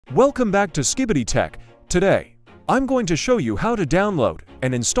Welcome back to SKIBIDI Tech. Today, I'm going to show you how to download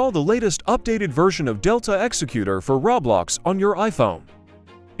and install the latest updated version of Delta Executor for Roblox on your iPhone.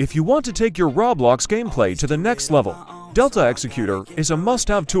 If you want to take your Roblox gameplay to the next level, Delta Executor is a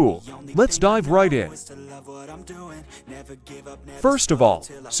must-have tool. Let's dive right in. First of all,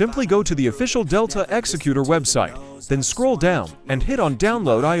 simply go to the official Delta Executor website, then scroll down and hit on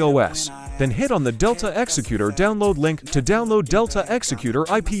Download iOS. Then hit on the Delta Executor download link to download Delta Executor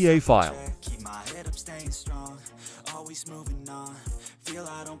IPA file. Feel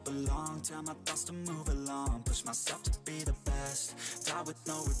I don't belong, tell my thoughts to move along, push myself to be the best, die with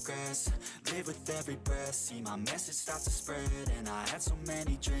no regrets, live with every breath, see my message start to spread, and I had so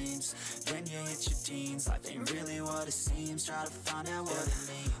many dreams, then you hit your teens, life ain't really what it seems, try to find out what it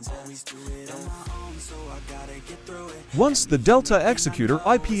means, always do it on my own, so I gotta get through it. Once the Delta Executor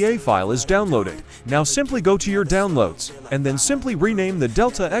IPA file is downloaded, now simply go to your downloads, and then simply rename the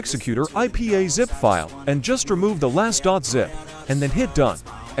Delta Executor IPA zip file, and just remove the last .zip, and then hit Done,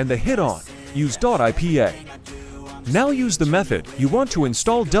 and then hit on Use .ipa. Now use the method you want to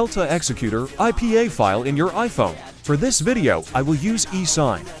install Delta Executor IPA file in your iPhone. For this video, I will use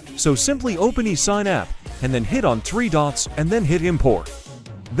eSign. So simply open eSign app, and then hit on 3 dots, and then hit Import.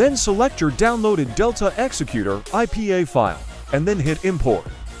 Then select your downloaded Delta Executor IPA file, and then hit Import.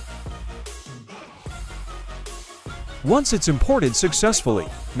 Once it's imported successfully,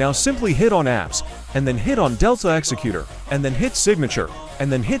 now simply hit on Apps, and then hit on Delta Executor, and then hit Signature,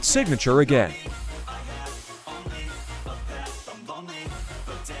 and then hit Signature again.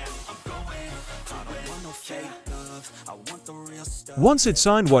 Once it's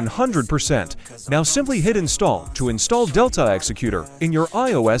signed 100%, now simply hit Install to install Delta Executor in your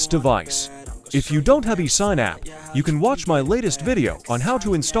iOS device. If you don't have eSign app, you can watch my latest video on how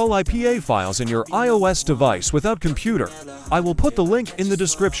to install IPA files in your iOS device without computer. I will put the link in the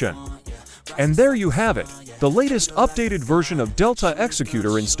description. And there you have it, the latest updated version of Delta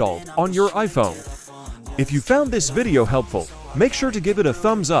Executor installed on your iPhone. If you found this video helpful, make sure to give it a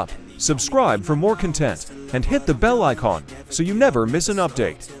thumbs up, subscribe for more content, and hit the bell icon so you never miss an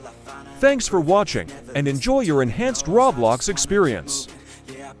update. Thanks for watching, and enjoy your enhanced Roblox experience.